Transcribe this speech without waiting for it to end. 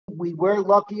we were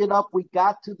lucky enough, we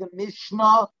got to the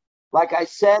Mishnah, like I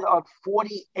said, on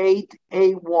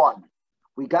 48A1.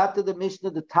 We got to the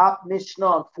Mishnah, the top Mishnah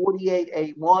on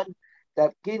 48A1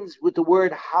 that begins with the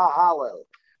word ha-halel.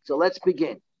 So let's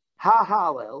begin.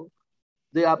 Ha-halel,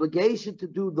 the obligation to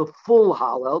do the full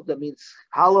halel, that means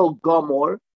halel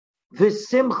gomor,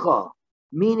 v'simcha,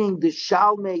 meaning the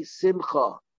shalmei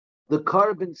simcha, the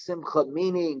carbon simcha,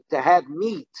 meaning to have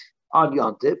meat on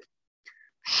Yontif.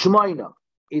 Shmoina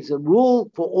is a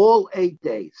rule for all 8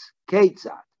 days.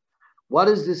 Ketzad. What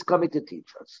is this coming to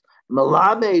teach us?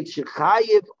 Melamed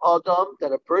shechayiv adam,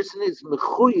 that a person is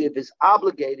mechuyev, is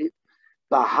obligated,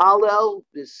 b'halel,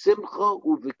 b'simcha,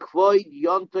 u'v'kvoid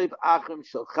yontiv achim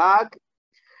shel chag,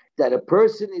 that a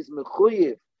person is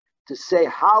mechuyev to say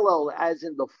halal as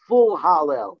in the full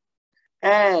halal,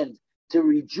 and to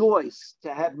rejoice,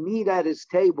 to have meat at his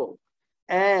table,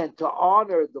 and to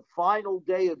honor the final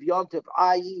day of Yontif,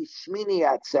 i.e. Shmini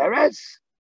Atzeres,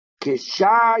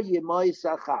 Kishar Yemoy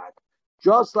Sachad.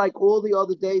 Just like all the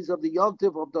other days of the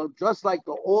Yontif, just like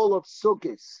all of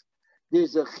Sukkot,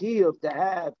 there's a chiyuv to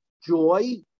have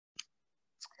joy,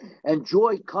 and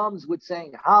joy comes with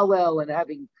saying Hallel and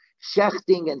having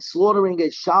shechting and slaughtering a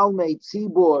shalmei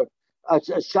tzibor, a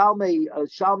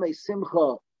shalmei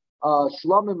simcha,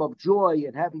 shlomim of joy,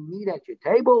 and having meat at your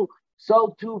table.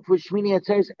 So too for Shmini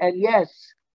Atzeres. And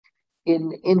yes,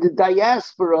 in the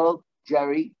diaspora,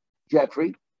 Jeffrey,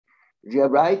 you're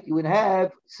right, you would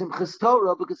have Simchas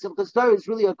Torah, because Simchas Torah is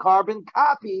really a carbon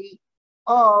copy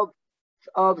of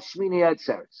Shmini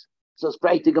Atzeres. So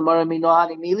sprite the Gemara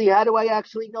Minohani Mili. How do I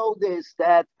actually know this?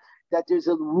 That there's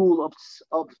a rule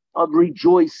of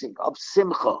rejoicing, of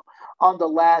simcha on the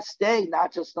last day,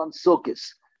 not just on Sukkot,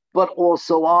 but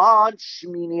also on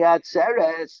Shmini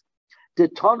Atzeres. The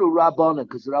Tanu Rabbanan,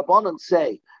 because the Rabbanan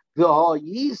say,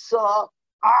 V'ha'yisa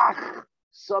ach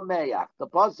sameach. The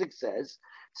pasuk says,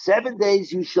 7 days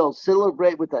you shall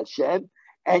celebrate with Hashem,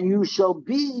 and you shall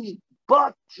be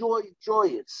but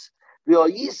joyous.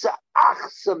 V'ha'yisa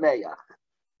ach sameach.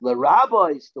 The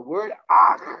rabbis, the word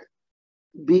ach,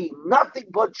 be nothing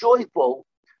but joyful.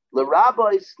 The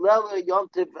rabbis lele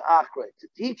yontiv achrei, to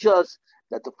teach us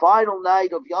that the final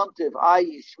night of Yontiv,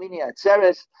 i.e. Shmini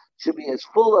Atzeres, should be as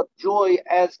full of joy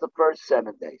as the first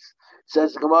 7 days.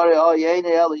 Says the Gemara,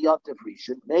 Yontiv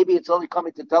Rishon. Maybe it's only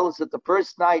coming to tell us that the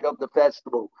first night of the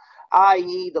festival,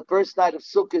 i.e. the first night of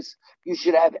Sukkot, you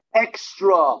should have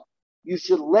extra, you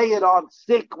should lay it on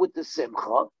thick with the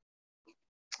simcha.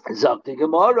 Zakti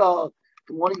Gemara,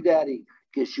 good morning, Daddy.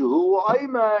 Kishuhu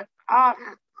Oimer Ach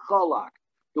Cholak.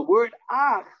 The word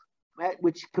Ach,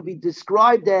 which could be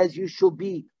described as you shall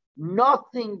be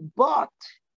nothing but.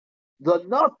 The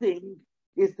nothing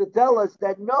is to tell us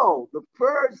that no, the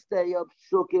first day of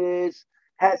Sukkot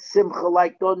has simcha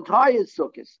like the entire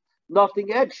Sukkot,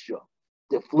 nothing extra.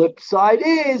 The flip side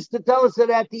is to tell us that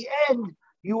at the end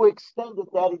you extend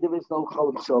it, Daddy, there is no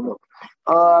Cholim Shomah.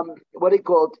 What do you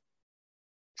call it?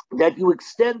 That you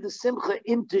extend the simcha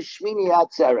into Shmini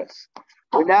Atzeres.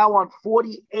 We're now on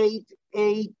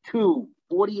 48A2.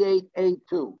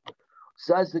 48A2.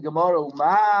 Says the Gemara,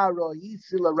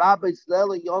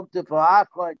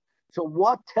 so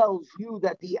what tells you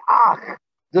that the ach,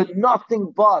 the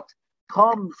nothing but,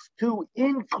 comes to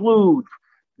include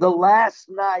the last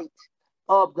night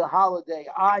of the holiday,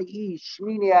 i.e.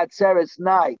 Shmini Atzeres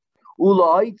night,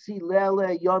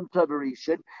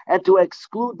 and to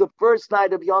exclude the first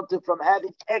night of Yontif from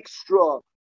having extra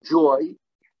joy?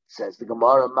 Says the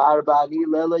Gemara,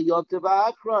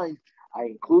 I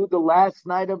include the last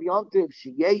night of Yontif,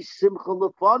 Sheyesh Simcha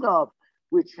Lefonav,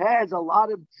 which has a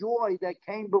lot of joy that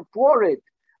came before it,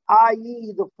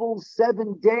 i.e. the full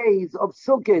 7 days of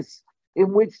Sukkot,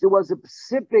 in which there was a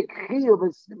specific chiyuv,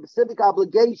 a specific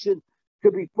obligation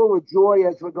to be full of joy,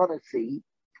 as we're going to see.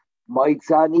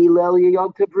 Maitzani Lelia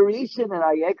Yontif Rishon, and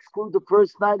I exclude the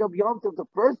first night of Yontif, the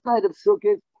first night of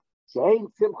Sukkot, Shein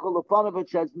Simcha Lefonav,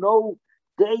 which has no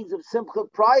days of Simcha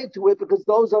prior to it, because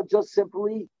those are just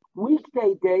simply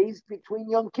weekday days between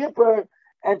Yom Kippur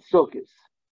and Sukkot.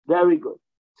 Very good.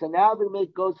 So now the Gemara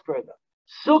goes further.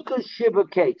 Sukkah Shiva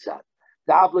Ketzad.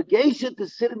 The obligation to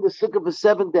sit in the Sukkah for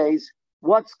 7 days,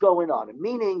 what's going on?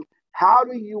 Meaning, how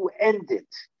do you end it?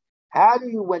 How do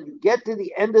you, when you get to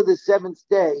the end of the 7th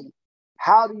day,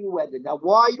 how do you end it? Now,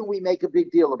 why do we make a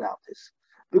big deal about this?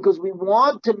 Because we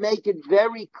want to make it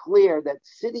very clear that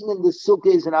sitting in the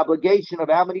Sukkah is an obligation of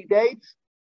how many days?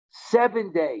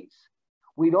 7 days.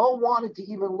 We don't want it to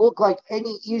even look like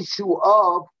any issue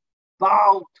of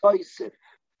Baal Toisif.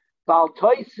 Baal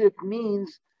Toisif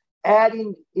means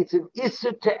adding, it's an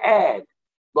issur to add.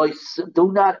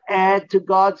 Do not add to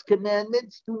God's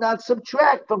commandments. Do not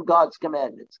subtract from God's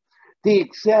commandments. The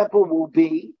example will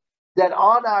be that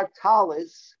on our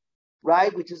talis,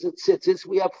 right, which is a tzitzis,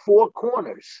 we have 4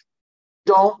 corners.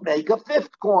 Don't make a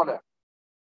 5th corner.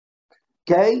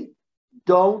 Okay?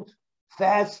 Don't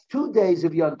fast 2 days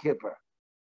of Yom Kippur.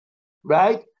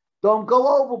 Right? Don't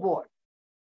go overboard.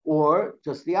 Or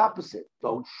just the opposite.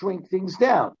 Don't shrink things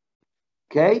down.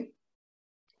 Okay?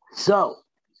 So,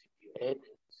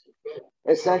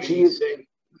 essentially, you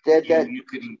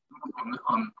could improve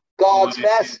on God's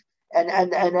best.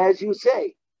 And as you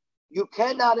say, you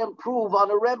cannot improve on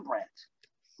a Rembrandt,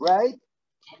 right?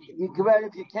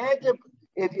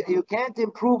 If you can't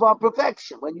improve on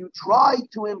perfection, when you try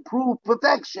to improve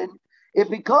perfection, it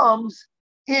becomes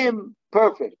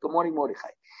imperfect. Good morning,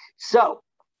 Mordechai. So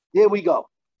here we go.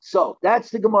 So that's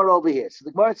the Gemara over here. So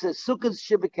the Gemara says, Sukkot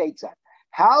Shiva Ketzad.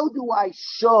 How do I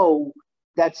show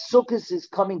that Sukkot is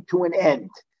coming to an end?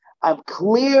 I'm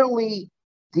clearly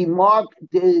making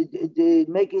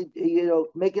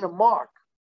a mark,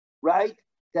 right?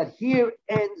 That here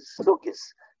ends Sukkot.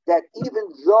 That even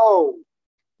though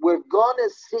we're gonna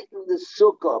sit in the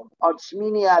Sukkah on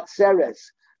Shmini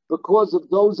Atzeres because of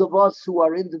those of us who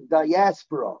are in the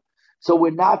diaspora, so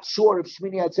we're not sure if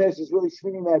Shmini Atzeres is really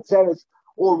Shmini Atzeres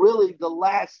or really the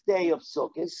last day of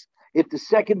Sukkot. If the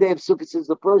second day of Sukkot is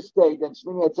the first day, then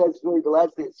Shmini Atzeres is really the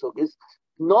last day of Sukkot.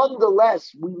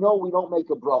 Nonetheless, we know we don't make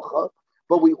a bracha,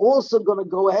 but we also going to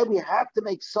go ahead. We have to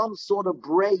make some sort of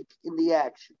break in the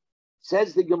action.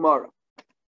 Says the Gemara.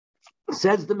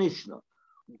 Says the Mishnah.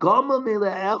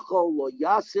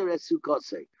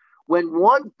 When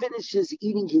one finishes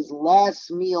eating his last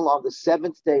meal on the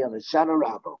 7th day on the Shana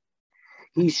Rabbah,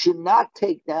 he should not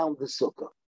take down the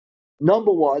sukkah.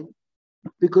 Number one,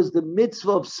 because the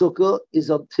mitzvah of sukkah is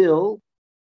until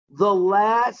the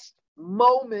last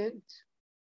moment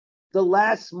of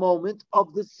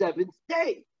the 7th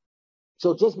day.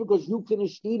 So just because you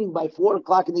finished eating by 4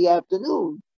 o'clock in the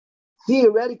afternoon,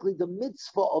 theoretically the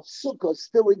mitzvah of sukkah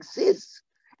still exists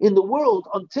in the world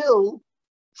until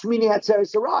Shmini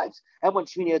Atzeres arrives. And when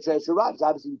Shmini Atzeres arrives,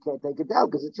 obviously you can't take it down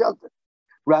because it's Yom Tov,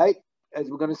 right? As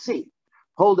we're going to see.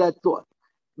 Hold that thought.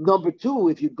 Number two,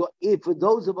 if for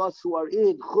those of us who are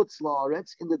in Chutz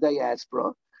La'aretz, in the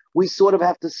diaspora, we sort of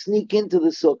have to sneak into the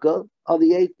sukkah on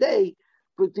the 8th day,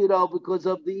 but because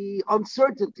of the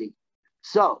uncertainty.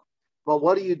 So, but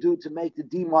what do you do to make the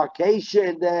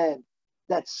demarcation then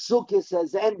that sukkah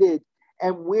has ended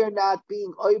and we're not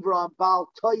being over on Baal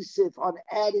Toisif on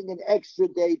adding an extra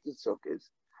day to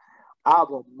sukkahs?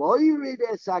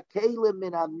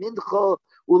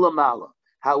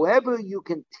 However, you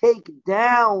can take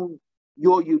down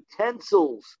your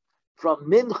utensils from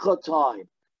mincha time.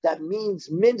 That means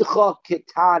mincha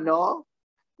ketana.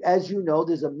 As you know,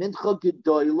 there's a mincha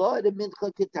gedola and a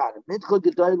mincha ketana. Mincha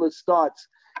gedola starts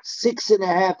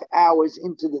 6.5 hours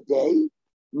into the day.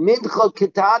 Mincha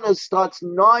ketana starts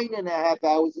 9.5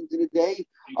 hours into the day,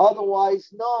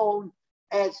 otherwise known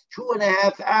as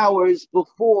 2.5 hours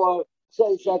before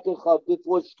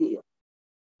Shkia.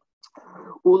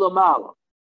 Ulamala.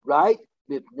 Right?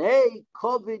 In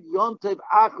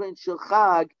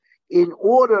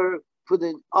order for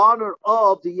the honor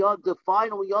of the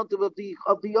final yontiv of the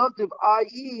yontiv,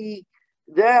 i.e.,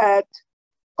 that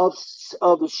of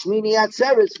Shmini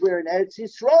Atzeres, where in Eretz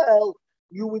Yisrael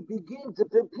you would begin to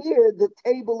prepare the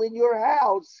table in your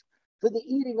house for the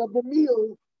eating of the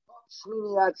meal of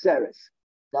Shmini Atzeres.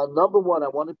 Now, number one, I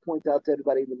want to point out to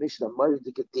everybody in the Mishnah,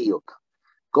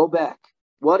 go back.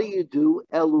 What do?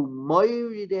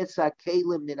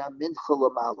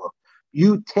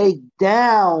 You take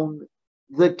down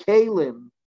the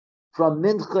kalim from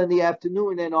mincha in the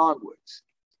afternoon and onwards.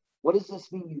 What does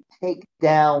this mean? You take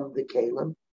down the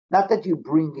kalim, not that you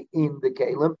bring in the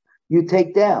kalim. You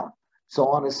take down. So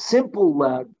on a simple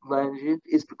language,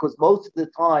 it's because most of the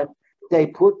time they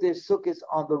put their sukkahs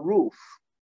on the roof,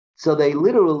 so they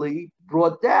literally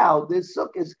brought down their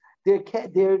sukkahs,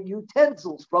 their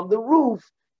utensils from the roof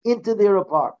into their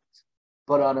apartments.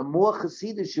 But on a more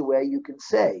Hasidic way, you can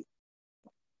say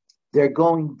they're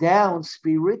going down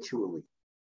spiritually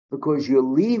because you're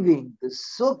leaving the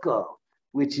sukkah,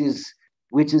 which is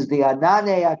the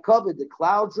Ananei HaKavod, the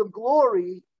clouds of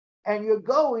glory, and you're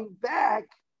going back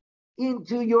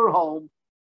into your home.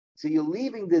 So you're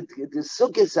leaving the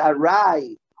sukkah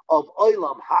sarai of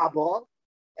Olam Haba,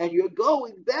 and you're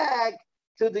going back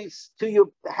to your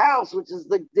house, which is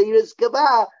the Deiras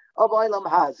Kavah of Olam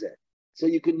Hazeh. So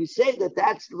you say that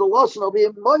that's the lashon of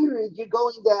him. You're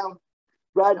going down,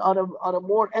 right, on a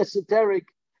more esoteric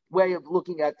way of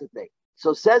looking at the thing.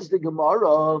 So says the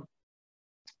Gemara,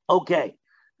 okay,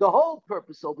 The whole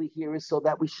purpose over here is so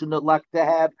that we shouldn't like to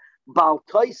have Baal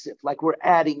Toisif, like we're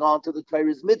adding on to the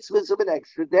Torah's mitzvahs of an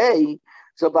extra day.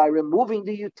 So by removing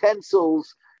the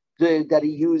utensils that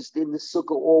he used in the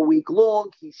sukkah all week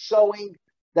long, he's showing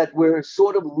that we're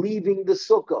sort of leaving the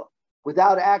sukkah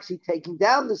without actually taking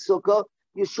down the sukkah.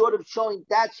 You're sort of showing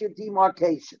that's your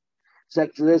demarcation. So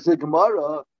there's a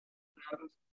Gemara.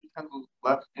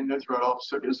 Left in Israel,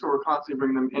 so we're constantly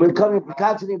bringing them in. We're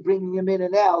constantly bringing them in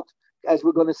and out, as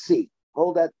we're going to see.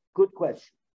 Hold that. Good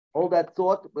question. Hold that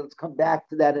thought, but let's come back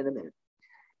to that in a minute.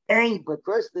 But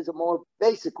first, there's a more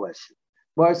basic question.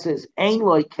 Where it says, "Ain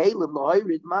loy kalim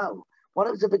lo'ayrid ma'u." What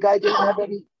happens if a guy doesn't have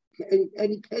any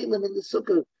kalim in the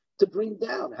sukkah to bring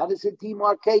down? How does it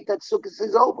demarcate that sukkah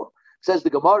is over? Says the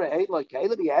Gemara, "Ain loy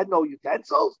kalim." He had no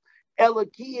utensils.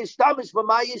 Elaki ishtamish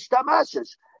b'may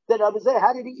ishtamashes. Then I was there.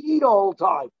 How did he eat all the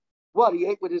time? What, he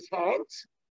ate with his hands?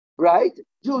 Right?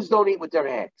 Jews don't eat with their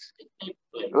hands.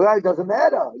 Right? Doesn't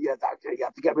matter. You have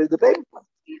to get rid of the paper.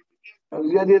 No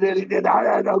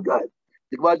good.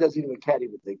 The Gemara doesn't even can't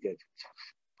even think it.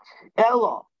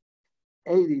 Ella.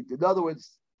 In other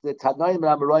words, the Tanaim and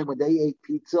Amoraim, when they ate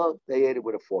pizza, they ate it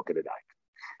with a fork and a knife.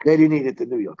 They didn't eat it the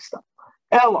New York style.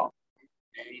 Ella.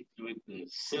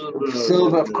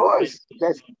 Silver, of course.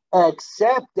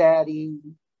 Except, Daddy,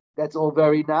 that's all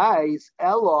very nice.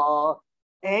 Ella.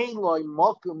 If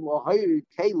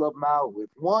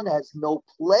one has no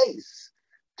place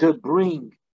to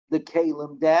bring the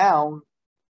kalim down,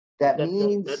 that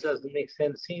means that doesn't make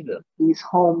sense either. He's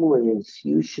homeless.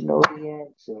 You should know the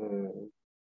answer.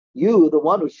 You, the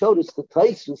one who showed us the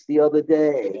Taisus the other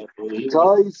day.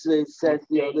 Taisus said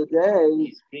the other day.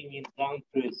 He's bringing down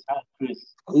to his house.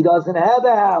 He doesn't have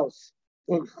a house.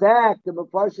 In fact, the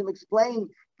Mefarshim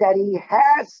explained that he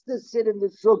has to sit in the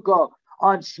sukkah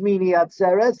on Shmini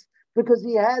Atzeres because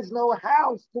he has no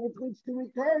house to which to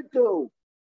return to.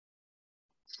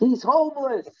 He's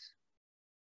homeless.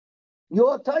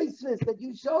 Your Taisus that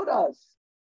you showed us.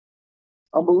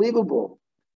 Unbelievable.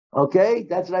 Okay,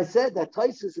 that's what I said. That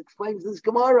Taisus explains this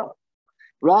Gemara.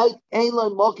 Right?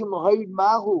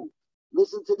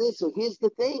 Listen to this. So here's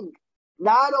the thing.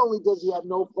 Not only does he have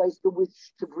no place to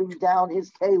which to bring down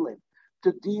his kalim,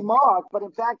 to demark, but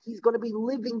in fact, he's going to be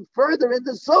living further in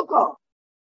the sukkah.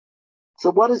 So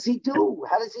what does he do?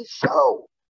 How does he show?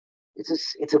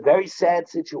 It's a very sad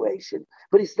situation,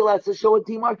 but he still has to show a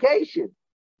demarcation.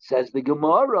 Says the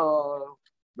Gemara,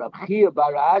 Rab Chia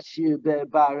Barashi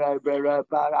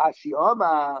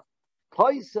Oma,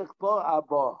 Poisach Bo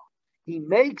Abba. He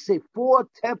makes a 4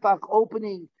 tefach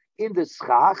opening in the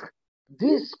schach,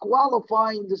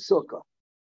 disqualifying the sukkah.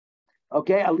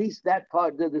 Okay, at least that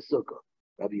part of the sukkah.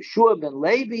 Rabbi Yeshua ben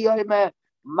Levi Yomer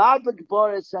Madlik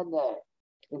Boris Aneh.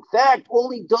 In fact, all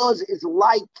he does is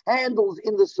light candles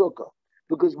in the sukkah,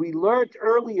 because we learned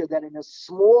earlier that in a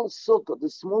small sukkah, the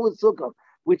smallest sukkah,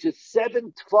 which is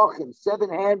 7 tefachim, 7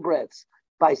 handbreadths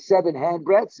by 7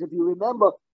 handbreadths, if you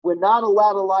remember, we're not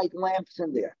allowed to light lamps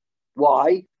in there.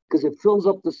 Why? Because it fills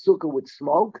up the sukkah with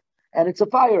smoke, and it's a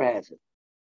fire hazard.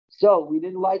 So we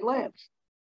didn't light lamps.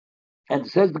 And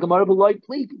it says the Gemara light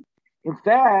pleading. In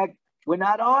fact, we're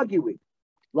not arguing,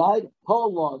 right?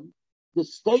 Hold on. The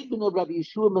statement of Rabbi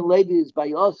Yeshua ben Levi is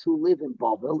by us who live in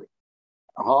Bavel.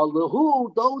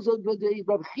 Those are the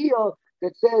Rabbi Chia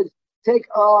that says,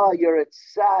 you're a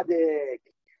tzaddik.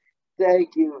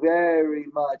 Thank you very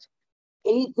much.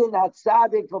 Ethan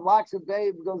Tzaddik from Laxon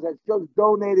Bay because I just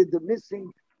donated the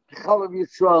missing Chalav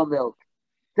Yisrael milk.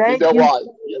 Thank you. Why?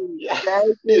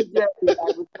 Thank you.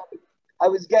 I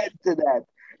was getting to that.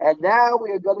 And now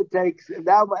we are going to take,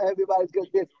 now everybody's going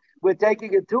to, we're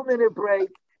taking a 2-minute break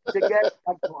to get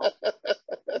my point.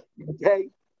 Okay?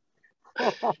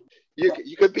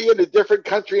 You could be in a different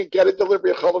country and get a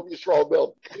delivery of Chalav Yisrael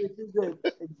milk. This is it.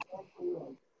 Exactly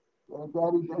right.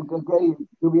 Daddy, okay,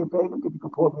 do me a favor, could you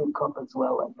pour me a cup as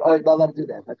well? All right, now let me do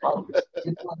that. I apologize.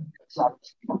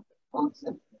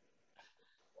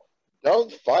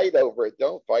 Don't fight over it.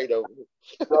 Don't fight over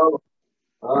it. So,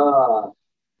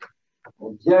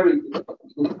 Jerry,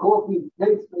 this coffee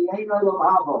takes me ain't no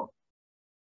havo.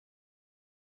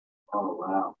 Oh,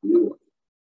 wow. Beautiful.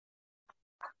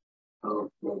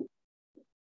 Okay.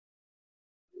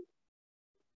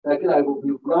 Second, I will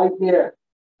be right there.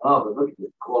 Oh, but look at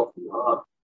this coffee.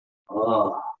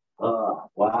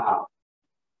 Wow.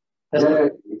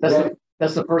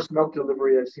 That's the first milk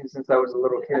delivery I've seen since I was a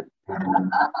little kid.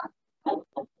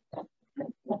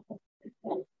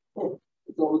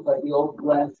 It's almost like the old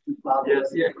glass.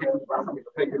 Yes, yeah.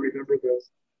 I can remember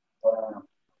those.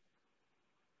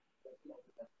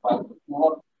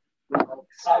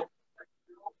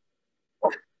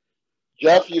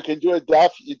 Jeff, you can do a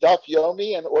daf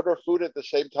Yomi and order food at the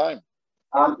same time.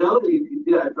 I'm telling you,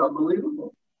 yeah, it's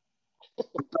unbelievable.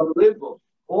 It's unbelievable.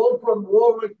 All from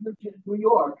Warwick, New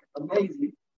York.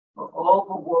 Amazing. All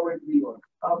from Warwick, New York.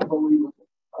 Unbelievable.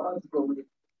 Unbelievable.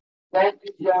 Thank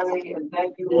you, Jerry, and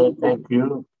thank you. Thank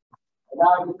you.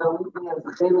 Now you know we have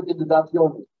the favorite in the Daf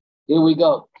Yomi. Here we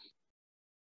go.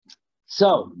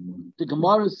 So the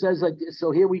Gemara says like this.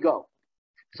 So here we go.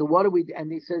 So what do we?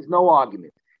 And he says no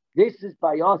argument. This is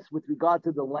by us with regard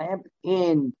to the lamp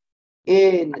in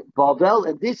Bavel,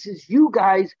 and this is you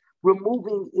guys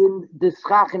removing in the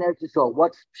schach and Eretz Yisrael.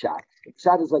 What's pshat?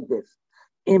 Pshat is like this.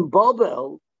 In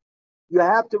Bavel, you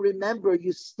have to remember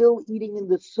you're still eating in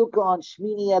the sukkah on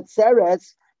Shmini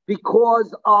Atzeres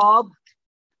because of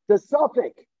the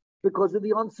suffix, because of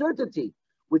the uncertainty,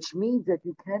 which means that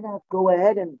you cannot go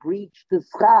ahead and breach the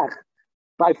schach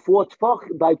by four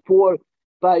tefachim, by four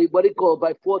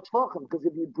tefachim, because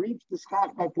if you breach the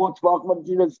schach by four tefachim, what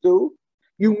did you just do?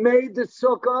 You made the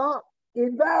sukkah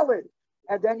invalid,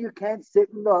 and then you can't sit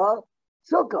in the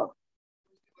sukkah.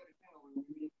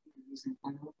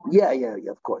 Yeah,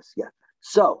 of course, yeah.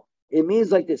 So it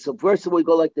means like this. So first of all, we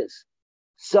go like this.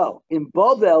 So in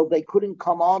Bovel, they couldn't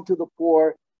come on to the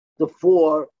four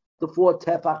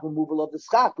tefach removal of the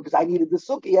schach because I needed the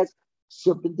sukkah, yes,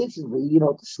 perpendicularly,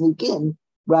 to sneak in,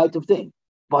 right, of thing.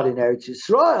 But in Eretz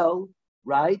Yisrael,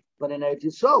 right?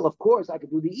 Of course, I could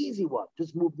do the easy one.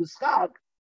 Just move the schach,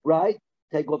 right?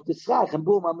 Take off the schach, and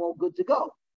boom, I'm all good to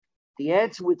go. The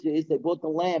answer with you is they bought the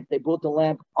lamp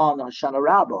on Hoshana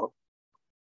Rabbah,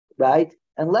 right?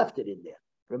 And left it in there.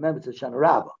 Remember, it's Hoshana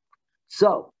Rabbah.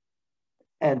 So,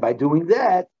 and by doing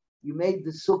that, you made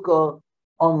the sukkah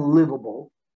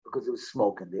unlivable because there was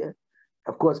smoke in there.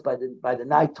 Of course, by the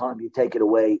nighttime, you take it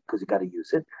away because you got to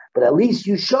use it. But at least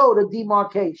you showed a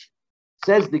demarcation.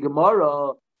 Says the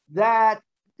Gemara, that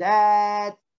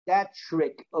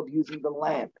trick of using the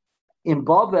lamp in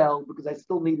Bavel, because I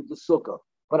still needed the sukkah,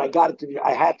 but I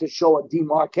had to show a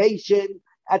demarcation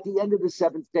at the end of the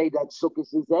seventh day that sukkah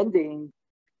is ending.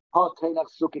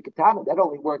 That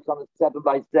only works on a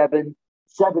 7x7,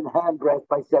 7 handbreadth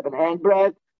by 7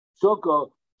 handbreadth. Sukkah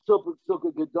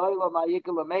gedola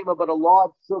ma'ikal mema, but a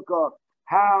large sukkah.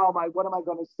 What am I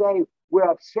going to say?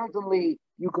 Where certainly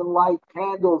you can light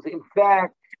candles. In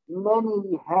fact,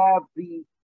 many have the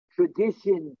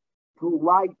tradition to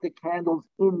light the candles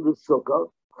in the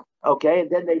sukkah. Okay, and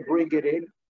then they bring it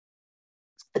in.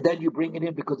 And then you bring it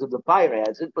in because of the fire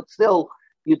hazard, but still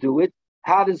you do it.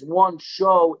 How does one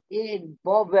show in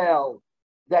Bovel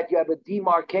that you have a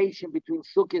demarcation between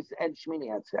Sukkot and Shmini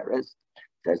Atzeres?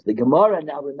 Says the Gemara.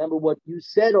 Now remember what you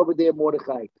said over there,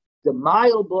 Mordechai. The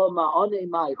Ma'il Bo Ma'one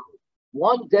Ma'ichu.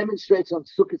 One demonstrates on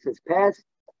Sukkot as past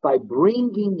by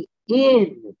bringing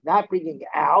in, not bringing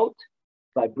out,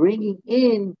 by bringing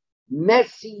in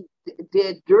messy,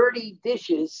 dirty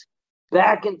dishes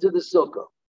back into the Sukkah.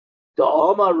 The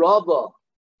Omar Rabba.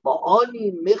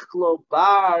 Ma'oni Michlo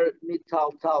Bar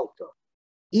Mitaltalta.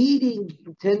 Eating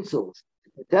utensils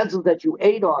that you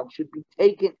ate on should be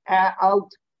taken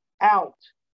out of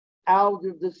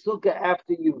the sukkah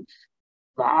after use.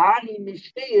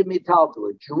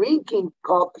 Drinking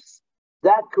cups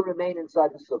that can remain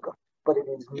inside the sukkah, but it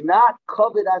is not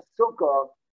covered as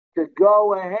sukkah to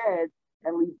go ahead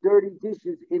and leave dirty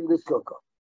dishes in the sukkah.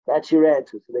 That's your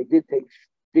answer. So they did take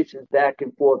dishes back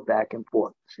and forth. By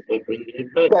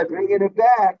bringing it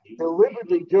back,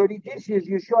 deliberately dirty dishes,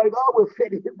 you're showing, we're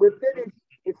finished.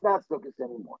 It's not sukkahs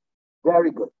anymore.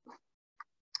 Very good.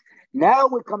 Now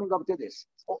we're coming up to this.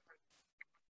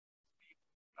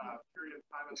 Period of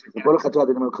time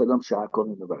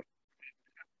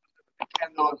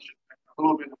a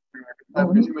little bit. I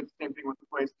presume it's the same thing with the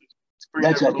place.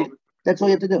 That's right. That's all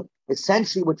you have to do.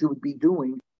 Essentially, what you would be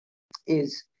doing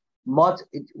is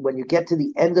when you get to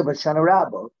the end of Hoshana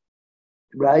Rabbah,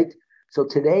 right? So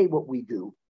today, what we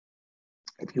do,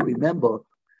 if you remember,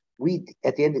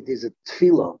 at the end there's a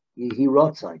tefillah,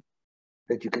 Yehi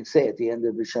that you can say at the end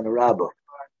of Hoshana Rabbah.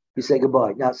 You say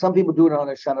goodbye. Now, some people do it on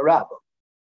Hoshana Rabbah,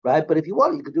 right? But if you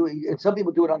want, you could do it. And some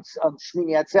people do it on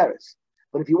Shmini Atzeres.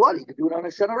 But if you want, you could do it on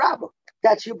Hoshana Rabbah.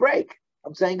 That's your break.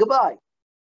 I'm saying goodbye,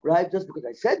 right? Just because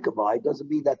I said goodbye doesn't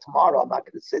mean that tomorrow I'm not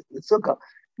going to sit in the sukkah.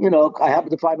 I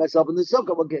happen to find myself in the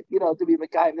sukkah. We'll get, to be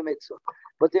Mekayim in the mitzvah.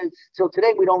 But so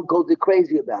today we don't go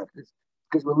crazy about this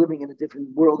because we're living in a different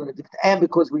world and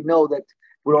because we know that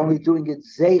we're only doing it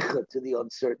zeicha to the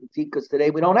uncertainty because today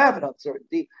we don't have an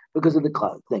uncertainty because of the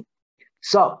cloud thing.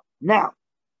 So now,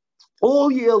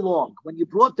 all year long, when you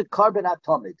brought the carbon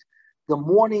atomid, the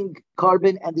morning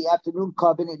carbon and the afternoon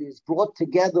carbon, it is brought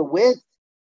together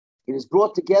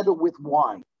with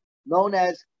wine, known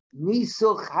as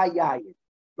Nisuch Hayayin,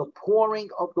 the pouring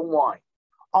of the wine.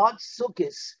 On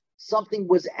Sukkot, something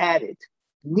was added.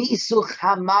 Nisuch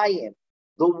Hamayim,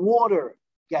 the water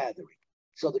gathering.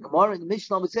 So the Gemara in the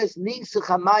Mishnah says, Nisuch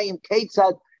Hamayim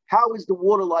Ketzad, how is the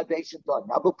water libation done?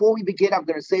 Now, before we begin, I'm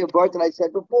going to say a word that I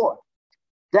said before.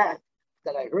 That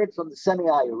I heard from the Semi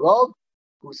Rav,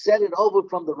 who said it over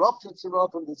from the Rav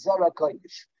Tzara from the Zera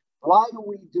Kodesh. Why do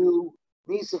we do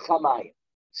Nisuch Hamayim?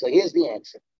 So here's the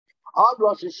answer. On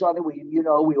Rosh Hashanah,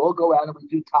 we all go out and we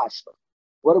do Tashlich.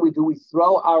 What do? We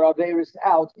throw our Averis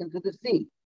out into the sea.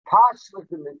 Tashlich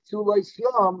in the Tzulos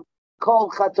Yom, Kol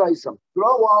Chatoisam.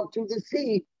 Throw onto the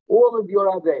sea all of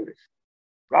your Averis.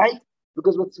 Right?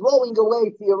 Because we're throwing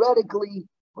away, theoretically,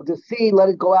 the sea, let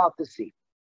it go out the sea.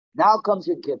 Now comes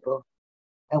Yom Kippur,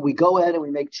 and we go ahead and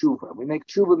we make tshuva. We make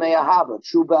tshuva me'ahava,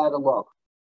 tshuva out of love.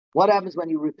 What happens when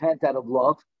you repent out of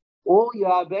love? All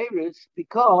your Averis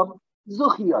become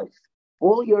zuchiyos.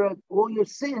 All your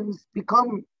sins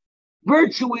become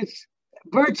virtuous,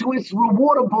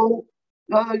 rewardable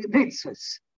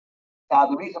mitzvahs. Now,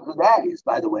 the reason for that is,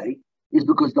 by the way, is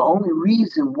because the only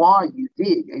reason why you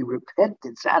did a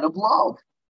repentance out of love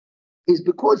is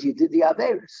because you did the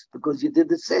Averis, because you did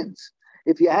the sins.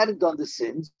 If you hadn't done the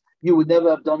sins, you would never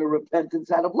have done a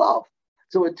repentance out of love.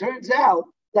 So it turns out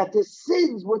that the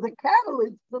sins were the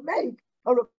catalyst to make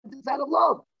a repentance out of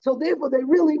love. So therefore, they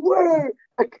really were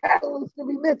a catalyst to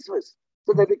be mitzvahs.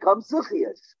 So they become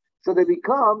suchiyas. So they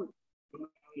become,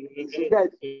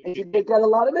 and you get a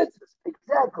lot of mitzvahs.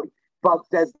 Exactly. But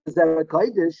there's a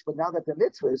kodesh, but now that the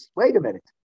mitzvahs, wait a minute.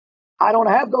 I don't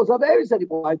have those averis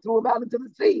anymore. I threw them out into the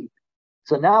sea.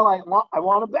 So now I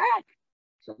want them back.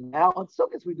 So now on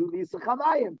Sukkot, we do Nisuch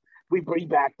Hamayim. We bring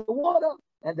back the water,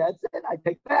 and that's it. I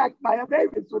take back my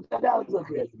averis, which are now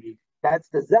suchiyas. That's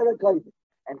the Zera Kodesh.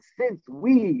 And since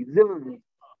we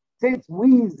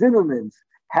Zimmermans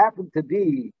happen to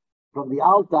be from the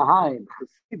Alta Haim,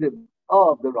 Chassidim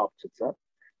of the Rav Tzitza,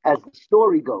 as the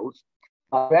story goes,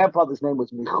 my grandfather's name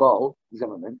was Michal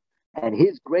Zimmerman, and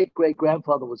his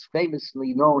great-great-grandfather was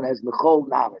famously known as Michal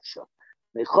Nanish.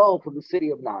 Michal from the city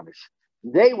of Nanish.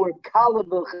 They were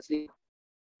Kalava Chassidim.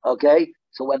 Okay?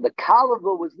 So when the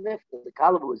Kalava was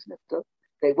nifta,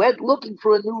 they went looking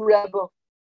for a new Rebbe.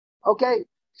 Okay?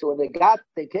 So when when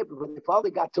they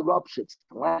finally got to Ropshitz,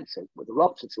 the Lancet, where the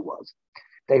Ropshitz was,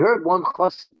 they heard one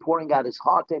chassid pouring out his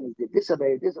heart, and he did this. So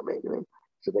they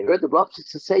heard the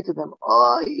Ropshitz say to them,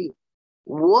 "Oi,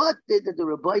 what did the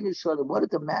Rabbeinu Shalom, what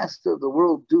did the Master of the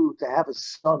world do to have a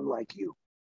son like you?"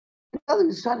 The other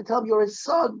was trying to tell him, "You're his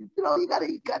son. You gotta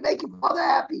make your father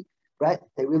happy, right?"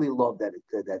 They really love that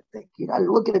thing. You gotta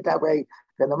look at it that way.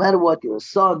 That no matter what, you're a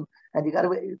son, and you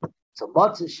gotta. So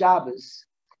Matzah Shabbos,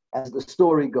 as the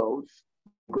story goes,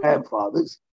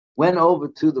 grandfathers went over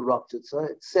to the Rav Tzitza.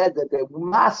 It said that they're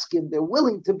masking, they're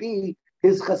willing to be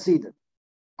his chassidim,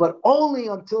 but only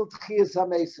until Tchias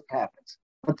HaMesim happens,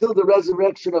 until the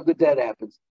resurrection of the dead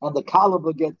happens, and the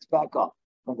Kalava gets back up.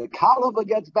 When the Kalava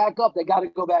gets back up, they got to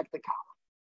go back to Kalava,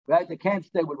 right? They can't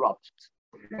stay with Rav Tzitza.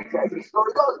 As the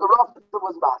story goes, the Rav Tzitza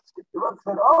was masking. The Rav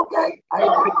said, "Okay, I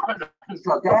agree."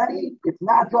 So, Daddy, it's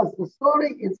not just the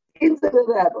story; it's into the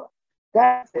Rebbe.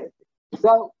 That's it.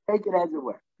 So take it as it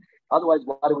were. Otherwise,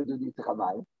 why do we do Nisuch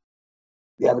Hamayim? Do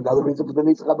you have another reason for the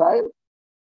Nisuch Hamayim?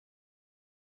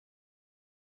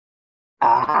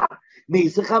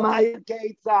 Nisuch Hamayim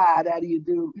Ketzad. How do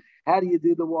you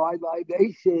do the wine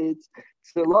libations?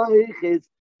 Tzaloich is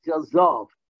Shazov.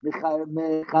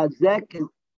 Mechazek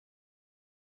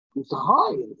is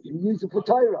high. You use it for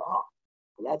Torah.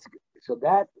 That's good. So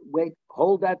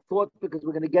hold that thought, because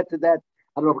we're going to get to that.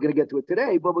 I don't know if we're going to get to it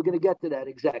today, but we're going to get to that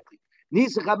exactly.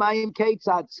 Nisuch Hamayim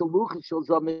Ketzad Saluch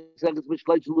Shulzam Mishnah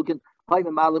Mishleich Lukin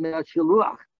Payim Malam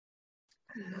Shaluach.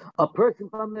 A person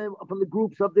from the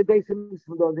groups of the base of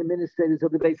the administrators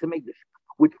of the base of English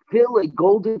would fill a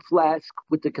golden flask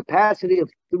with the capacity of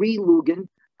 3 lugan,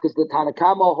 because the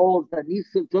Tanakama holds that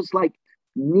Nisuch, just like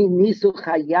Nisuch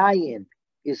Hayayin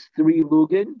is 3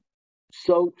 lugan,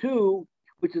 so too,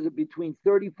 which is between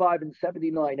 35 and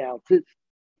 79 ounces.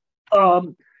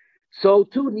 So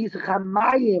too, Nisuch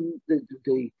Hamayim,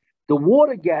 the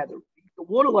water gathering, the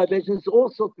water libation is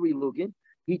also 3 lugan.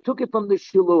 He took it from the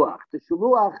Shiluach. The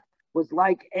Shiluach was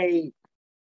like a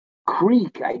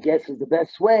creek, I guess is the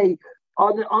best way,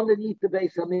 underneath the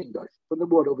base of Mikdash, from the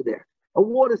water over there. A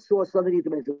water source underneath the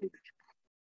base of Mikdash.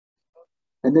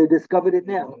 And they discovered it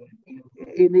now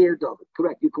in the David.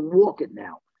 Correct. You can walk it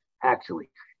now, actually.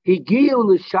 Higil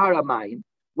l'sharamayim.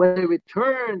 When they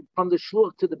returned from the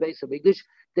Shluch to the base of Mikdash,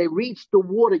 they reached the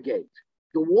water gate.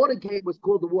 The water gate was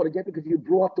called the water gate because you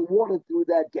brought the water through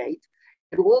that gate.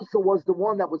 It also was the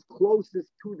one that was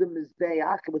closest to the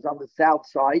Mizbeach. It was on the south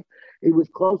side. It was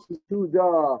closest to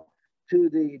the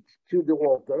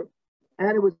altar,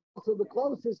 and it was also the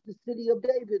closest to the city of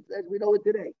David, as we know it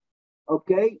today.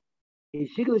 Okay,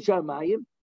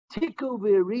 Tiku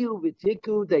v'riu.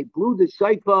 They blew the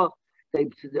shofar. They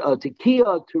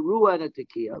tekiah, teruah, and a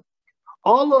tekiah.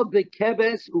 All of the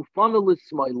kebes ufanal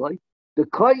ismailai. The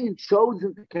kohen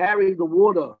chosen to carry the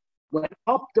water went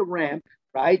up the ramp,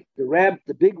 right? The ramp,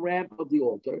 the big ramp of the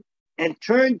altar, and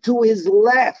turned to his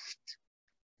left.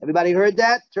 Everybody heard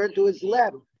that? Turn to his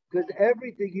left, because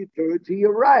everything you turn to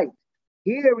your right.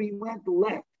 Here he went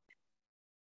left.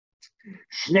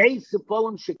 Shnei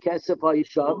sefolim shekesef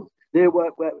hayisham. There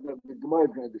were, the Gemara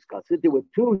is going to discuss it. There were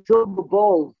two silver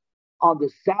bowls on the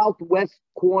southwest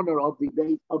corner of the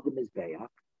base of the Mizbeach,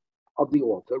 of the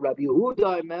altar. Rabbi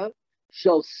Yehuda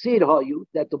shall sid hayu,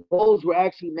 that the bowls were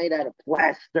actually made out of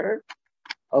plaster.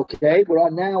 Okay, we're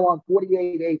on now on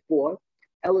 48A4.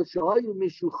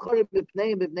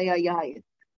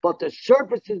 But the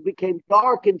surfaces became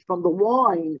darkened from the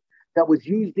wine that was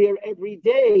used there every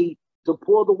day to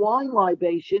pour the wine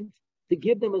libations to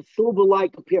give them a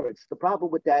silver-like appearance. The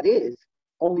problem with that is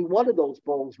only one of those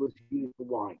bowls was used for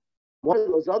wine. One of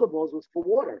those other bowls was for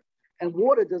water. And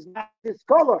water does not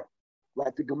discolor.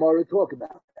 Let the Gemara talk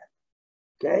about that.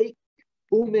 Okay?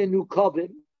 Umenu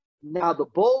coven. Now the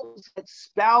bowls had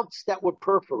spouts that were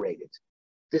perforated.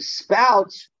 The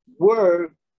spouts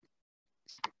were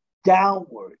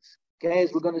downwards. Okay,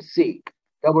 as we're going to see,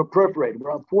 that were perforated.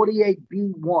 We're on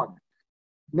 48B1.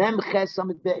 Mem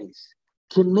chesamid base.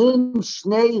 Kimin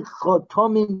shnei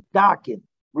chotomin dakin.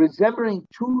 Resembling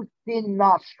two thin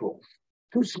nostrils,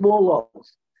 two small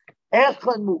holes.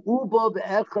 Echad mu'uba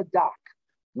ve'echad dak.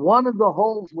 One of the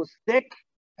holes was thick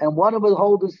and one of the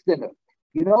holes was thinner.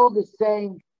 You know the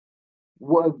saying,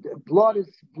 blood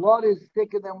is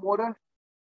thicker than water?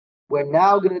 We're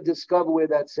now going to discover where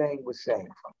that saying was saying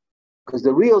from. Because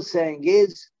the real saying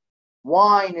is,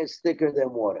 wine is thicker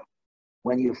than water.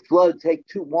 When you take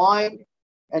wine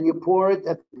and you pour it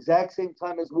at the exact same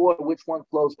time as water, which one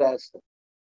flows faster?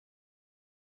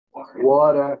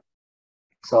 Water.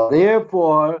 So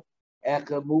therefore, one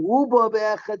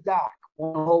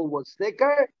hole was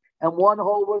thicker and one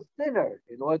hole was thinner.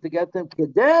 In order to get them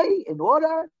kedei, in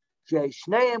order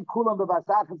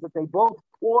that they both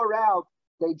pour out,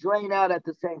 they drain out at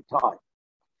the same time.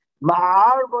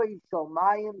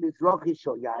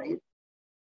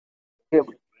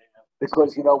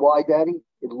 Because you know why, Daddy?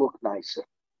 It looked nicer.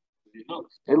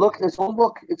 It's all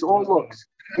looks.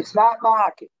 It's not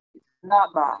market. It's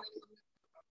not market.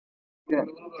 Yeah, a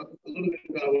little bit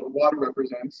about what water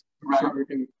represents. I'm sure we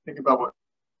can think about what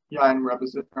yain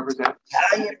represents. The combination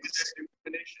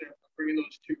of bringing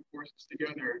those two forces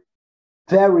together.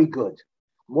 Very good.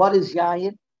 What is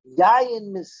yain?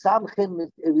 Yain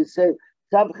misamchin. We say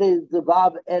samchin is the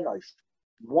vav enosh.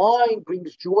 Wine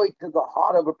brings joy to the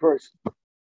heart of a person.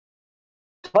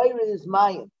 Torah is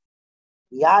mayin.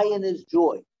 Yain is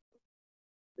joy.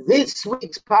 This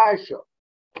week's parsha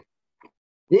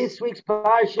is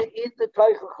the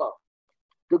Teichachav.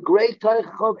 The great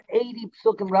Teichachav, 80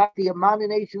 psukim, right? The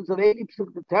emanations of 80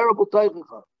 psukim, the terrible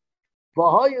Teichachav.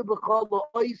 And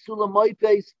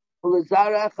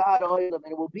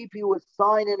it will be for you a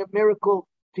sign and a miracle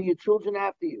to your children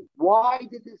after you. Why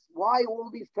all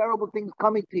these terrible things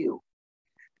coming to you?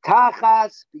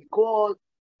 Tachas, because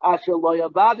because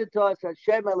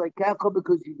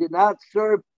you did not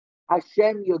serve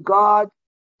Hashem your God,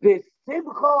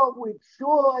 B'simcha with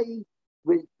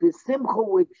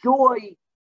joy,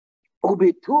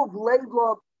 Ubituv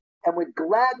levav, and with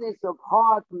gladness of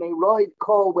heart, Meroid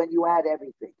kol, when you had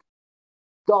everything.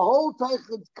 The whole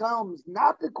Teichad comes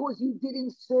not because you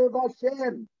didn't serve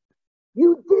Hashem.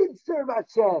 You did serve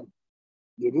Hashem.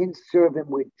 You didn't serve Him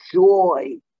with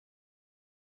joy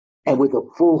and with a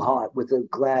full heart, with a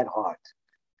glad heart.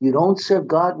 You don't serve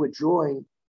God with joy,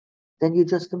 then you're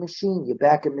just a machine. You're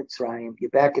back in Mitzrayim.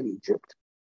 You're back in Egypt.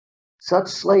 Such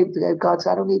slave gods,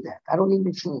 I don't need that. I don't need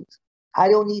machines. I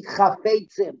don't need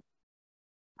chafetzim.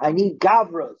 I need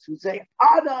gavras who say,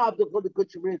 I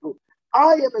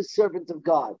am a servant of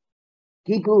God.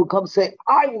 People who come say,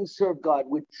 I will serve God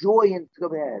with joy and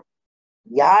command.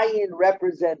 Yayin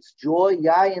represents joy.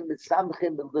 Yayin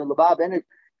misamchin l'levav energy.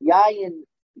 Yayin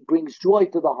brings joy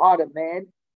to the heart of man.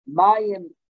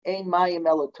 Mayim ein mayim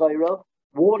ela Torah.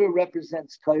 Water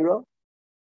represents Torah.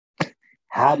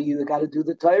 How do you got to do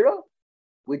the Torah?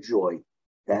 With joy.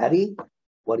 Daddy,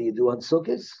 what do you do on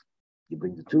Sukkot? You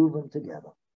bring the two of them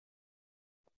together.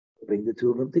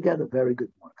 Very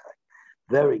good, Mordechai.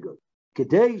 Very good.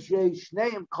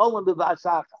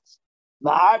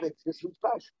 Ma'arvitz, this was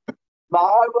special.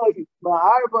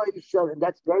 And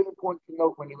that's very important to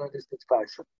note when you learn this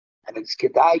discussion. And it's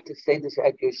kedai to say this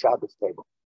at your Shabbos table.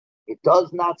 It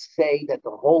does not say that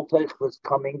the whole Torah was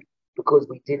coming because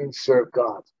we didn't serve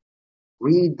God.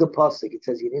 Read the pasuk. It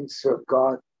says you didn't serve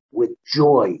God with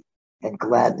joy and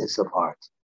gladness of heart.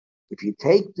 If you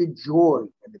take the joy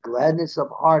and the gladness of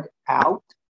heart out,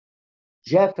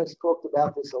 Jeff has talked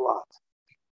about this a lot.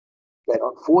 That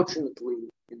unfortunately,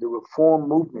 in the reform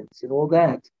movements and all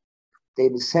that,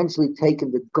 they've essentially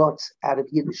taken the guts out of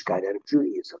Yiddishkeit, out of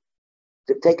Judaism.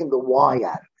 They've taken the why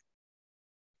out of it,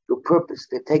 the purpose.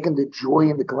 They've taken the joy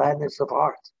and the gladness of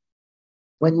heart.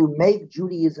 When you make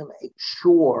Judaism a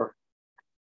chore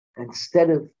instead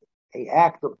of an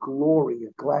act of glory,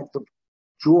 a act of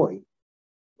joy,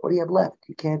 what do you have left?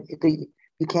 You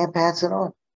can't pass it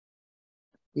on.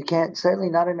 You can't, certainly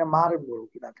not in a modern world,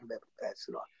 you're not going to be able to pass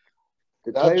it on.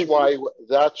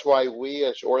 That's why we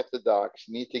as Orthodox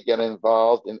need to get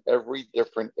involved in every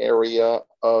different area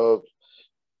of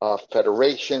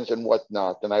federations and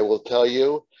whatnot. And I will tell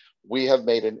you, we have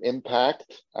made an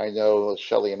impact. I know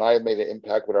Shelley and I have made an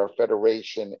impact with our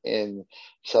federation in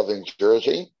Southern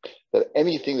Jersey, that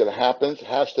anything that happens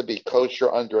has to be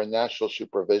kosher under a national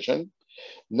supervision,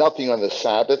 nothing on the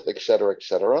Sabbath, et cetera, et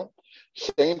cetera.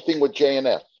 Same thing with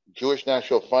JNF. Jewish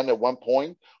National Fund at one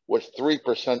point was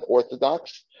 3%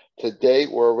 Orthodox. Today,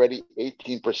 we're already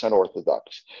 18%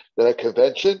 Orthodox. At a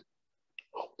convention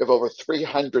of over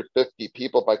 350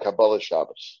 people by Kabbalah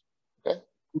Shabbos. Okay?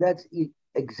 That's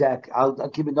exact. I'll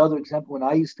give another example. When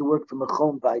I used to work for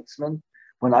Mechon Weizmann,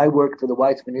 when I worked for the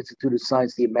Weizmann Institute of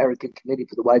Science, the American Committee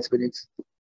for the Weizmann Institute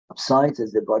of Science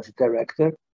as the budget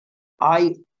director,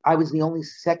 I was the only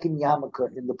second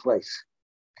yarmulke in the place.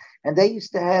 And they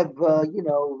used to have,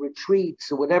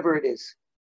 retreats or whatever it is.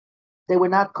 They were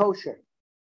not kosher.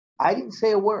 I didn't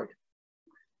say a word.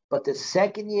 But the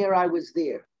second year I was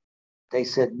there, they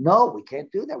said, no, we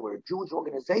can't do that. We're a Jewish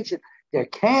organization. There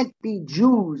can't be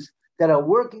Jews that are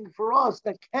working for us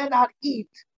that cannot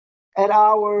eat at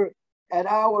our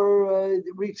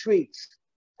retreats.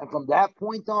 And from that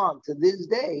point on to this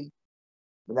day,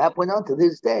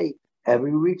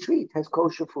 every retreat has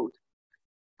kosher food.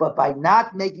 But by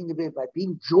not making it, by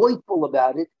being joyful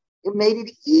about it, it made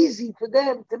it easy for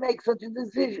them to make such a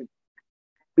decision.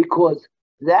 Because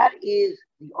that is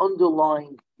the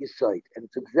underlying yesod. And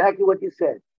it's exactly what you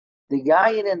said. The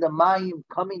yayin and the mayim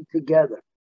coming together.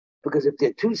 Because if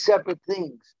they're two separate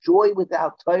things, joy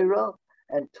without Torah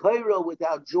and Torah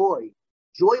without joy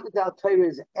without Torah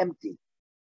is empty,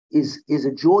 is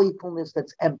a joyfulness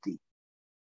that's empty.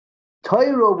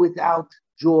 Torah without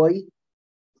joy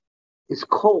is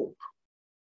cold,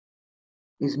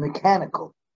 is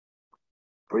mechanical.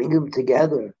 Bring them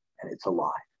together and it's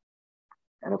alive.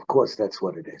 And of course, that's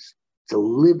what it is. It's a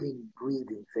living,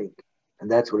 breathing thing.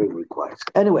 And that's what it requires.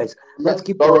 Anyways, let's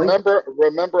keep going.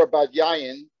 Remember about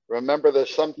yayin. Remember,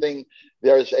 there's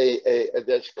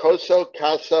koso,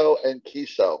 kaso, and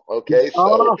kiso. Okay,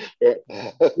 so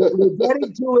we're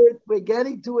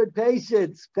getting to it.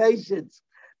 Patience.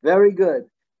 Very good.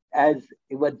 As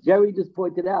what Jerry just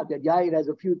pointed out, that yayin has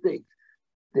a few things.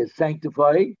 There's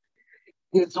sanctifying.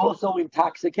 It's also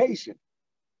intoxication,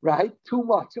 right? Too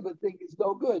much of a thing is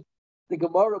no good. The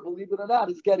Gemara, believe it or not,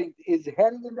 is heading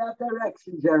in that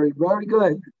direction, Jerry. Very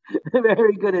good.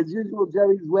 Very good. As usual,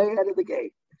 Jerry's way ahead of the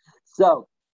game. So,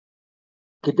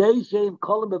 Kedei Shem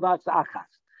Kolim Bevatz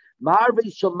Achas. Marvei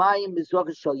Shomayim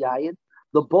Mizrach Shel Yayin.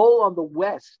 The bowl on the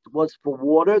west was for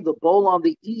water. The bowl on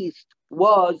the east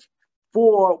was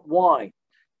for wine.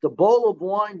 The bowl of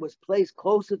wine was placed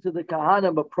closer to the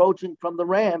Kahanim approaching from the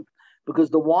ramp because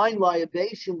the wine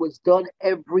libation was done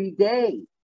every day.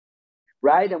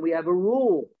 Right? And we have a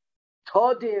rule.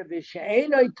 Tadir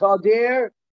v'she'enai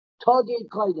tadir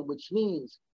kaidim, which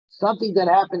means something that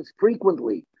happens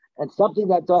frequently and something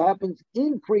that happens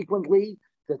infrequently.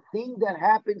 The thing that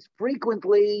happens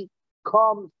frequently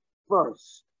comes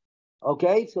first.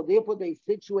 Okay? So therefore they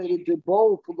situated the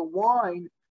bowl for the wine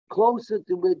closer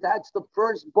to it. That's the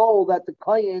first bowl that the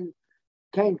Kayan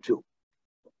came to.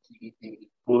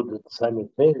 Food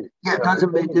simultaneously. Yeah, it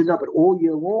doesn't make it up all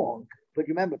year long. But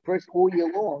remember, first all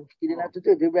year long, he didn't have to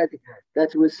do it.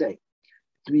 That's what we're saying.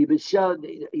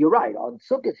 You're right. On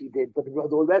Sukkot he did, but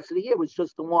the rest of the year was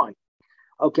just the wine.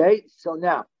 Okay, so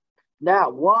now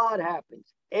what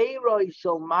happens? If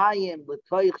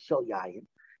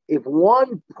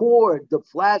one poured the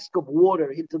flask of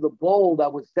water into the bowl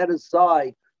that was set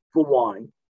aside for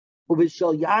wine, or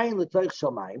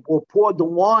poured the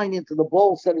wine into the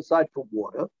bowl set aside for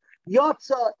water,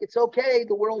 Yotza, it's okay,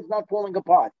 the world's not falling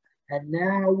apart. And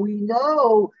now we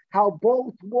know how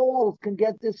both walls can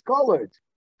get discolored.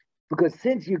 Because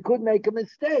since you could make a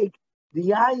mistake, the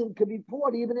yayin can be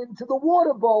poured even into the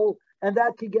water bowl, and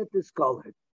that can get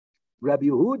discolored. Rabbi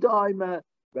Yehuda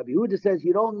says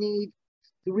you don't need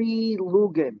 3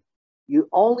 lugim. You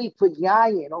only for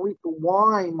yayin, only for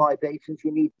wine libations,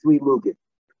 you need 3 lugim.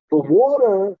 For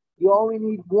water, you only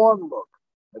need 1 lug.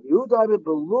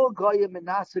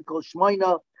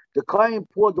 The Kohen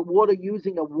poured the water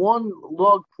using a 1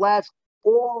 lug flask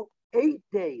all 8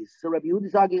 days. So Rabbi Yehuda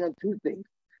is arguing on 2 things.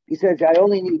 He says I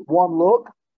only need 1 lug,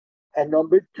 and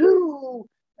number two,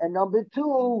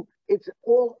 it's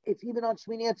even on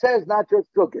Shmini it says, not just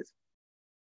Sukkot.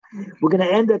 We're going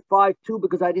to end at 5:2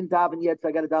 because I didn't daven yet, so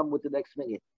I got to daven with the next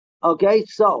minute. Okay,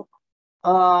 so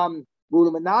and to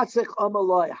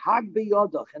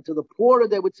the pourer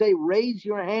they would say, raise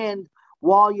your hand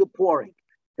while you're pouring.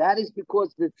 That is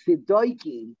because the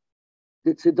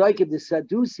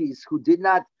Sadducees, who did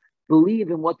not believe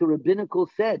in what the rabbinical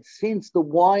said, since the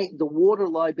water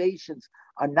libations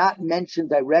are not mentioned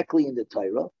directly in the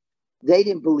Torah, they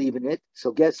didn't believe in it.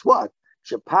 So guess what?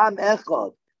 Shapam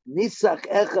echad nisach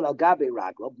echad al gabe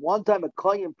raglav. One time a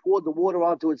kohen poured the water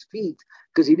onto his feet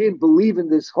because he didn't believe in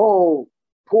this whole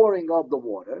pouring of the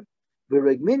water.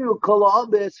 And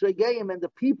the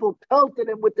people pelted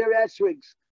him with their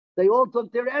esrigs. They all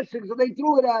took their esrigs and they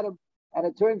threw it at him. And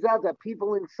it turns out that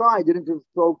people inside didn't just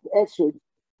throw esrigs,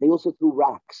 they also threw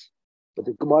rocks. But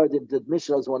the Gemara, the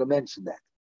Mishnah doesn't want to mention that.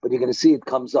 But you're going to see it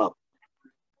comes up.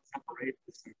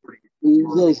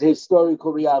 It's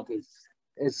historical realities.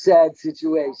 A sad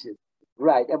situation.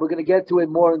 Right. And we're going to get to it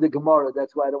more in the Gemara.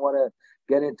 That's why I don't want to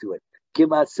get into it.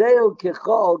 Just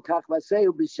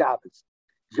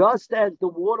as the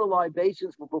water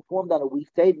libations were performed on a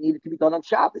weekday, it needed to be done on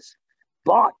Shabbos.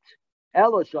 But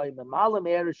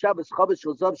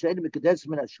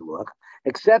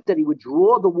except that he would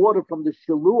draw the water from the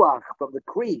shiluach, from the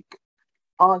creek,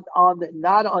 not on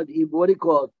what he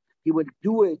called, he would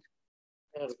do it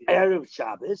Erev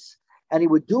Shabbos, and he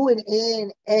would do it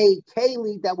in a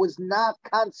keli that was not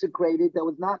consecrated, that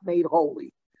was not made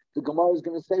holy. The Gemara is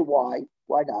going to say, why?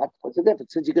 Why not? What's the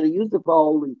difference? Since you're going to use it for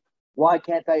holy, why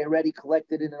can't I already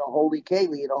collect it in a holy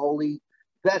keli, in a holy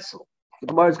vessel? The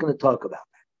Gemara is going to talk about that.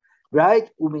 Right?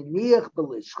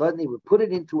 And he would put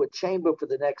it into a chamber for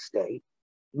the next day.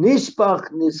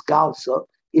 Nishbach nisgalsa,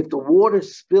 if the water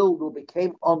spilled or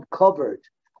became uncovered,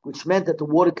 which meant that the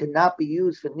water cannot be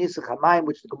used for nisach hamayim,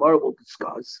 which the Gemara will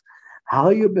discuss.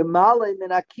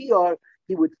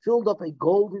 He would fill up a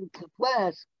golden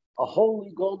flask, a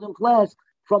holy golden flask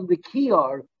from the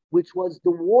kiyar, which was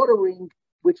the watering,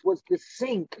 which was the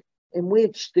sink in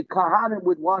which the Kohanim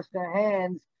would wash their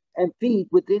hands and feet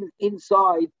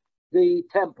inside the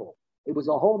temple. It was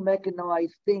a whole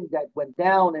mechanized thing that went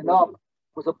down and up.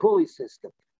 It was a pulley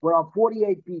system. We're on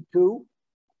 48b2.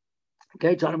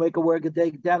 Okay, trying to make a word to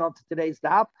take it down onto today's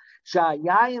stop.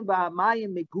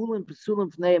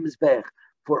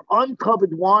 For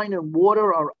uncovered wine and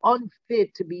water are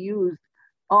unfit to be used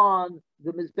on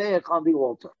the mizbeach, on the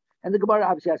altar. And the Gemara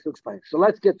obviously has to explain. So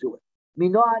let's get to it.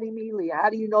 How do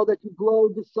you know that you blow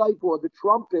the shofar, the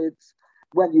trumpets,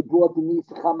 when you brought the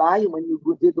nisach hamayim, when you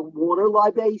did the water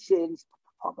libations?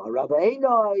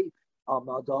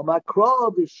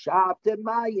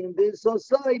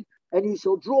 And you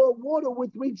shall draw water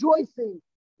with rejoicing.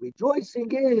 Rejoicing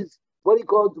is what he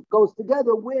calls, goes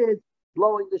together with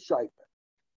blowing the shofar.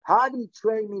 Hadi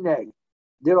trei minei.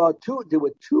 There were 2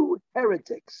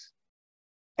 heretics.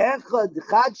 Echad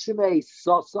chad shemei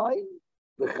sasai,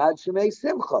 v'chad shemei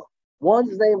simcha.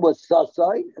 One's name was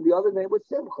Sasai, and the other name was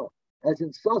Simcha. As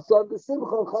in Sasai the Simcha,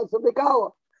 Chasam the Gala.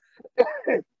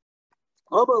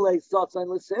 Amalei Sasai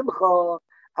the Simcha,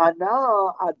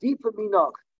 Ana Adipa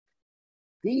Minach.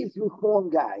 These reform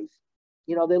guys,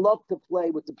 they love to play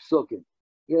with the psukim.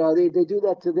 They do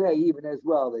that today even as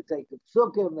well. They take the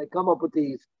psukim, they come up with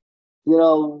these,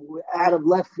 out of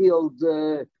left field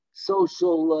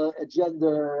social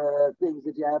agenda things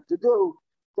that you have to do.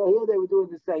 So here they were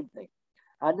doing the same thing.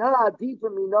 I'm better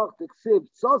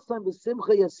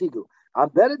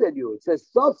than you. It says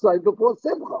Sasai before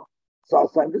Simcha.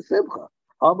 Sasai the Simcha.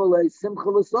 Amalei Simcha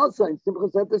l'Sasai. Simcha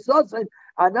said the Sasai.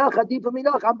 Anach Adipa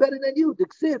Minach. I'm better than you.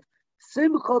 T'ksiv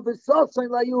Simcha v'Sasai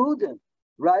la Yehudim.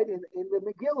 Right in the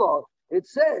Megillah, it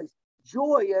says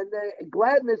joy and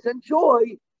gladness and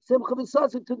joy. Simcha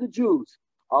v'Sasai to the Jews.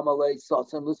 Amalei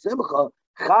Sasai l'Simcha.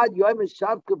 Chad Yom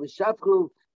Shavka v'Shavku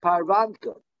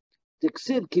Parvanka.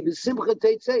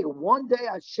 One day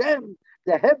Hashem,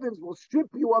 the heavens will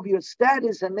strip you of your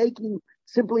status and make you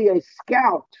simply a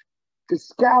scout, to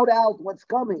scout out what's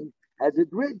coming. As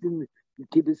it written,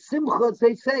 Keep it simcha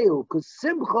tzeiseu, because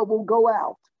simcha will go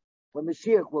out when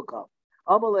Mashiach will come.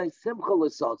 Amalei simcha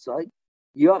l'satzai.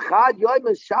 Yachad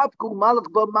yoyim shavku malach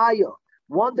b'maya.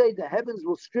 One day the heavens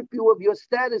will strip you of your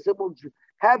status and will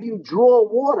have you draw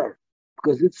water,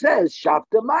 because it says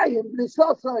shavta mayim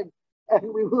l'satzai,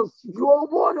 and we will draw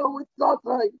water with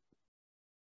satzai.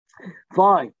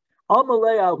 Fine.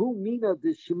 Amalei ahu mina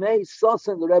the shemei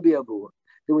sasan the Rebbe Abu.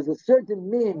 There was a certain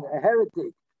min, a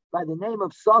heretic, by the name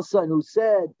of Sasan, who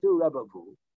said to Rebbe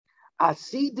Abu,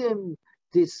 Asidim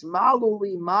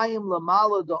tismaluli mayim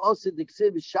lamala the osid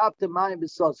iksiv shavta mayim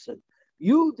b'sasan.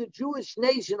 You, the Jewish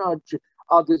nation, are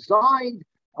designed,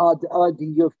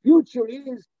 your future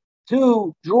is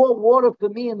to draw water for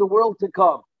me in the world to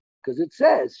come. Because it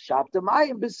says, shavta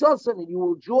mayim b'sasan, and you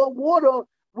will draw water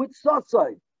with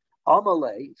sasan.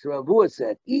 Amalei, so Ravua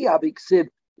said, Iyabiksiv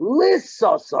lis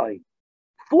sasan,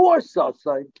 for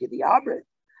sasan, kidi abrit.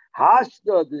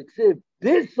 Hashda the ksiv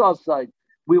this sasan,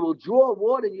 we will draw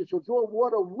water. You shall draw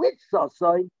water with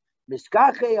sasan.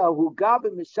 Mishkache ahu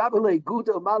gabe mishabele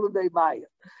guda maludei maya.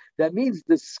 That means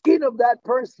the skin of that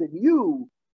person, you,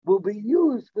 will be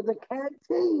used for the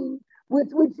canteen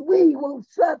with which we will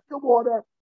set the water.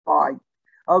 Fine.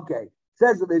 Okay.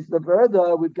 Says the Mishnah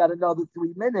further. We've got another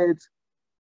 3 minutes.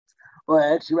 Or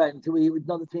actually, right until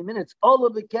another 3 minutes. All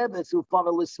of the keves who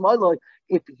funnel is smaller.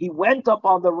 If he went up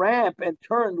on the ramp and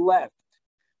turned left,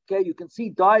 okay, you can see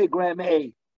diagram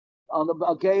A on the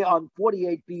on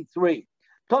 48b3.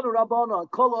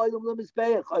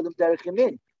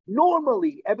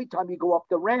 Normally, every time you go up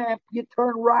the ramp, you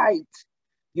turn right.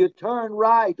 You turn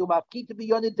right,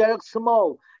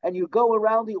 and you go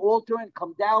around the altar and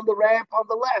come down the ramp on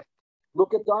the left.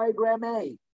 Look at diagram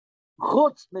A.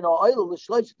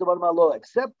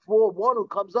 Except for one who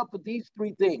comes up with these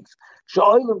 3 things.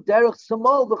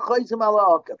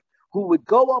 Who would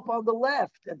go up on the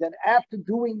left, and then after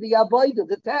doing the avodah,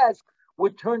 the task,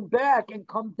 would turn back and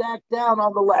come back down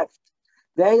on the left.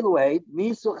 They wait,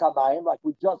 like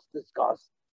we just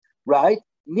discussed, right?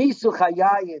 We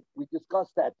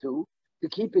discussed that too, to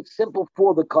keep it simple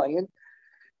for the kohen,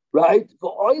 right? And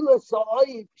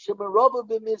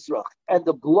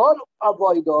the blood of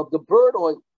the bird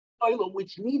oil,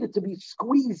 which needed to be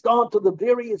squeezed onto the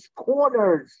various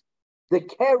corners, the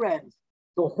kerens,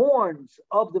 the horns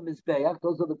of the Mizbeach,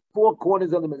 those are the 4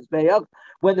 corners of the Mizbeach,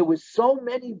 when there was so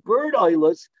many bird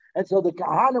oilers, and so the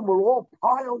Kahanim were all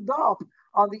piled up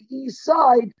on the east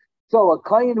side, so a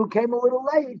Kohen who came a little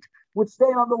late would stay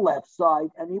on the left side,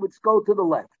 and he would go to the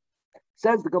left.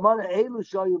 Says the Gemara, Elu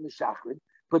Shayu Meshachrin,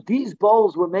 but these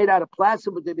bowls were made out of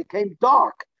plastic, but they became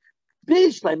dark.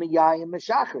 Good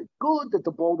that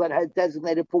the bowl that had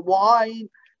designated for wine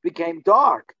became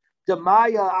dark. How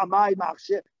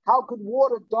could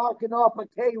water darken up a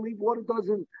keli? Water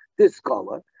doesn't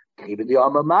discolor. Even the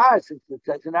Amamar, since it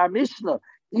says in our Mishnah,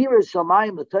 if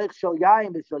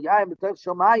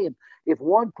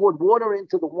one poured water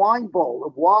into the wine bowl,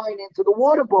 of wine into the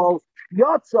water bowl,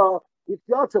 Yatza, if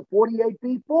Yatza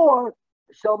 48b4,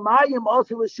 Shalmayim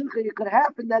also Lashucha, it could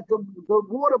happen that the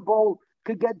water bowl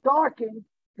could get darkened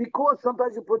because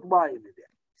sometimes you put wine in there.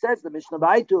 Says the Mishnah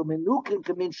Baitu, Menukin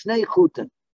Kamin Shnei Chutin.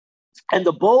 And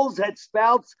the bowls had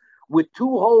spouts with 2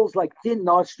 holes like thin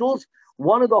nostrils.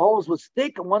 One of the holes was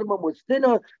thick and one of them was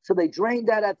thinner, so they drained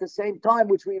that at the same time,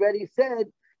 which we already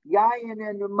said, Yayin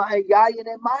and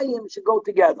Mayim should go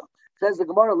together. Says the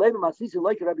Gemara, let's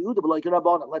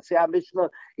say our Mishnah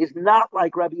is not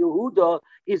like Rabbi Yehuda,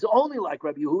 is only like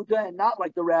Rabbi Yehuda and not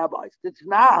like the rabbis. It's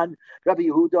not Rabbi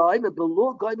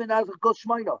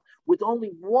Yehuda, with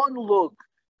only 1 lug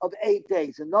of 8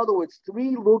 days. In other words,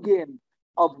 3 lugim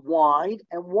of wine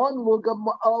and 1 lug of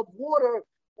water,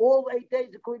 all 8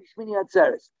 days according to Shmini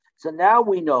Atzeres. So now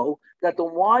we know that the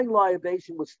wine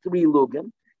libation was 3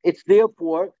 lugim. It's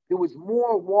therefore, there was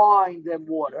more wine than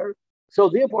water. So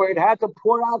therefore, it had to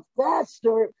pour out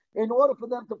faster in order for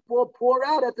them to pour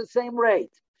out at the same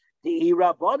rate. The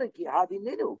Irabbanaki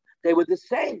Hadininu, they were the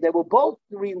same. They were both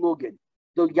 3 lugin.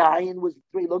 The yayin was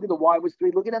 3 lugin, the wine was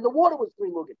 3 lugin, and the water was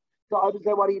 3 lugin. So I would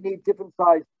say, why do you need different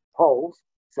sized holes?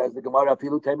 Says the Gemara,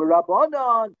 Filu Temer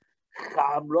Rabbanan,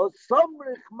 Chamra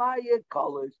Samrich Maya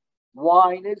colors.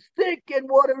 Wine is thick and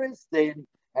water is thin.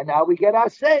 And now we get our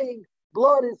saying,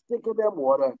 blood is thicker than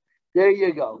water. There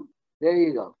you go. There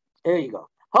you go. There you go.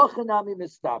 Hachanami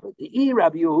mistaber. The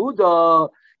Rabbi Yehuda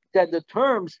said the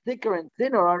terms thicker and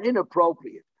thinner are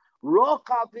inappropriate.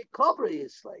 Rocha v'kobra.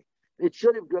 It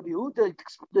should have, Rabbi Yehuda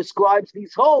describes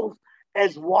these holes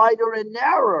as wider and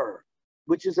narrower,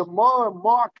 which is a more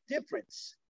marked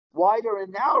difference. Wider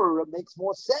and narrower makes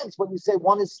more sense when you say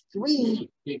one is 3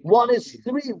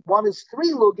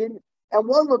 lugin and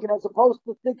one looking as opposed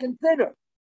to thick and thinner.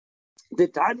 The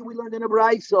time we learned in a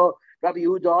brayso, Rabbi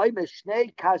Yehuda,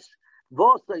 Mishnei Kash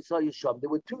Vosai Sayisham. There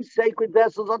were two sacred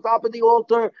vessels on top of the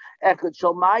altar. Echad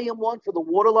Shel Mayim, one for the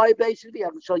water libation, the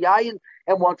other Shel Yayin,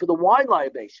 and one for the wine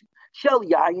libation. Shel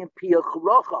Yayin Piach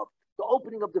Rochav. The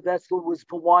opening of the vessel was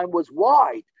for wine was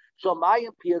wide. Shel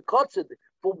Mayim Piach Kotzed.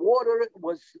 For water it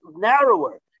was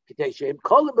narrower. They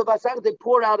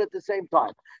pour out at the same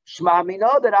time. Shema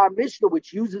Mina, that our Mishnah,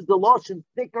 which uses the lotion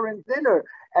thicker and thinner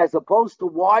as opposed to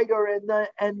wider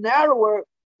and narrower,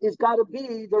 is got to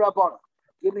be the Rabbana.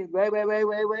 Give me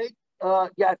wait.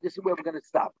 Yeah, this is where we're going to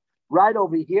stop. Right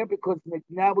over here, because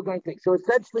now we're going to think. So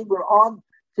essentially, we're on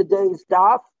today's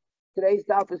daf. Today's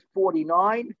daf is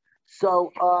 49. So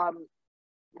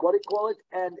what do you call it?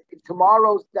 And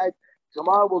tomorrow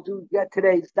we'll get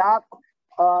today's daf.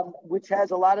 Which has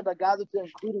a lot of agadita,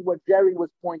 including what Jerry was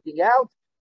pointing out,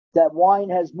 that wine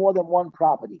has more than one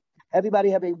property. Everybody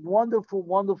have a wonderful,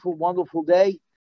 wonderful, wonderful day.